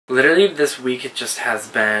Literally this week it just has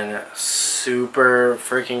been super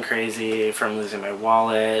freaking crazy, from losing my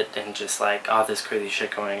wallet and just like all this crazy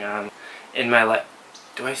shit going on in my life.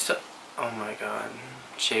 Do I still? Oh my god.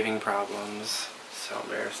 Shaving problems. So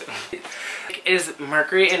embarrassing. Is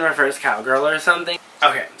Mercury in reverse cowgirl or something?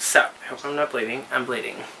 Okay, so I hope I'm not bleeding. I'm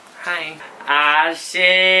bleeding. Hi. Ah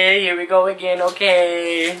shit, here we go again,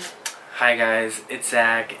 okay. Hi guys, it's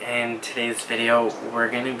Zach, and in today's video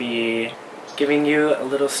we're gonna be giving you a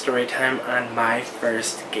little story time on my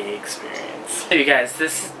first gay experience. So you guys,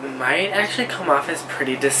 this might actually come off as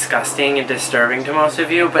pretty disgusting and disturbing to most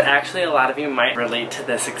of you, but actually a lot of you might relate to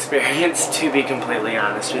this experience, to be completely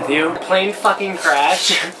honest with you. Plane fucking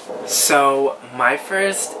crash. So my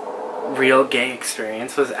first real gay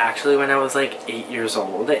experience was actually when I was like 8 years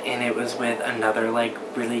old, and it was with another like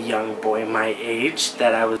really young boy my age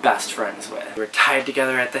that I was best friends with. We were tied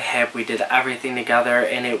together at the hip, we did everything together,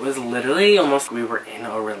 and it was literally almost we were in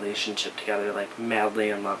a relationship together, like madly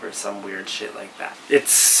in love or some weird shit like that.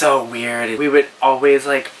 It's so weird. We would always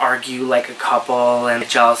like argue like a couple and get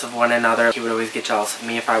jealous of one another. He would always get jealous of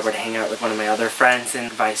me if I would hang out with one of my other friends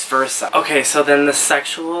and vice versa. Okay, so then the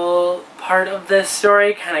sexual part of this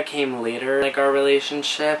story kind of came later, like our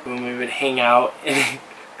relationship, when we would hang out and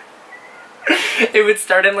it would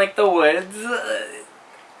start in like the woods.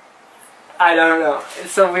 I don't know.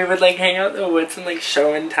 So we would like hang out in the woods and like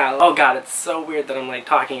show and tell. Oh god, it's so weird that I'm like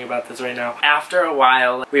talking about this right now. After a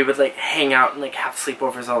while, we would like hang out and like have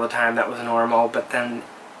sleepovers all the time. That was normal, but then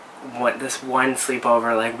this one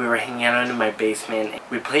sleepover, like we were hanging out in my basement.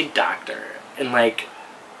 We played doctor, and like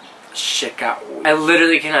shit got weird. I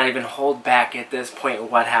literally cannot even hold back at this point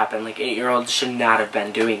what happened. Like 8-year-olds should not have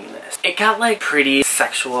been doing this. It got like pretty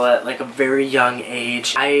sexual at like a very young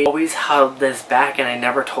age. I always held this back and I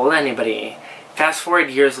never told anybody. Fast forward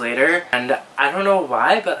years later, and I don't know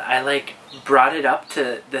why, but I like brought it up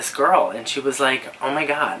to this girl, and she was like, oh my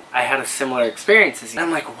god, I had a similar experience as you. And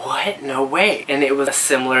I'm like, what? No way. And it was a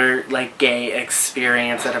similar like gay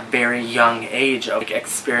experience at a very young age, of like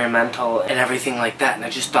experimental and everything like that. And I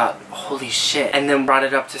just thought, holy shit. And then brought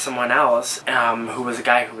it up to someone else who was a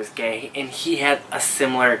guy who was gay, and he had a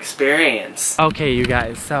similar experience. Okay, you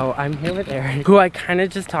guys, so I'm here with Eric, who I kind of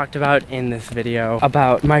just talked about in this video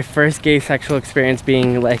about my first gay sexual experience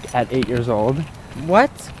being like at 8 years old.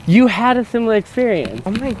 What? You had a similar experience.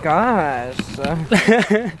 Oh my gosh.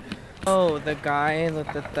 Oh, the guy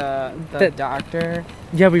looked at the doctor.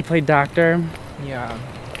 Yeah, we played doctor. Yeah.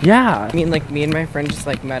 Yeah. I mean, like, me and my friend just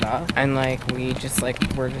like met up, and like we just like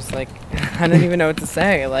we're just like I don't even know what to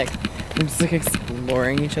say. Like, we're just like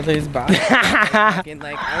exploring each other's bodies. And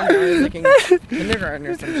like I don't know, I was like in kindergarten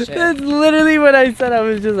or some shit. That's literally what I said. I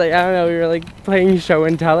was just like, I don't know, we were like playing show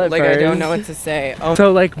and tell at like first. I don't know what to say. Oh.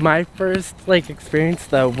 So like my first like experience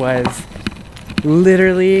though was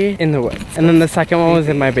literally in the woods, and then the second one was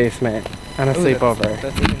in my basement on a sleepover.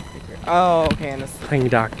 That's even creepier. Oh, okay. Playing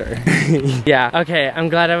doctor. Yeah. Okay, I'm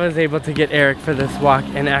glad I was able to get Eric for this walk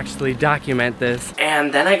and actually document this.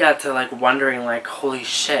 And then I got to like wondering, like, holy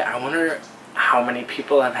shit, I wonder how many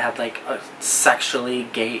people have had like a sexually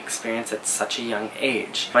gay experience at such a young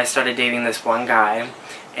age. I started dating this one guy,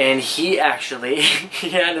 and he actually he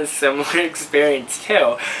had a similar experience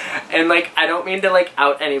too. And like, I don't mean to like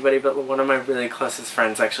out anybody, but one of my really closest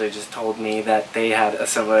friends actually just told me that they had a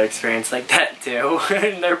similar experience like that too.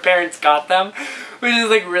 And their parents got them, which is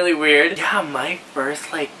like really weird. Yeah, my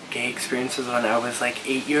first like gay experience was when I was like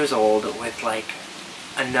 8 years old with like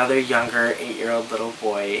another younger 8-year-old little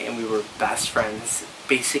boy, and we were best friends,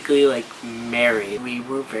 basically like married. We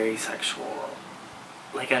were very sexual.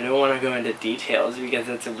 Like, I don't want to go into details because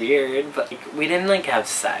it's weird, but like, we didn't like have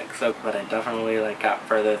sex, so, but I definitely like got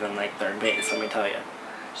further than like third base, let me tell you.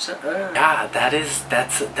 Yeah,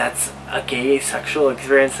 that's a gay sexual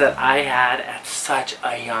experience that I had at such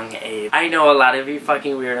a young age. I know a lot of you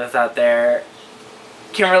fucking weirdos out there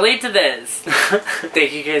can relate to this.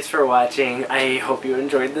 Thank you guys for watching. I hope you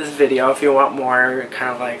enjoyed this video. If you want more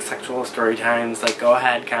kind of like sexual story times, like, go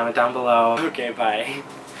ahead, comment down below. Okay, bye.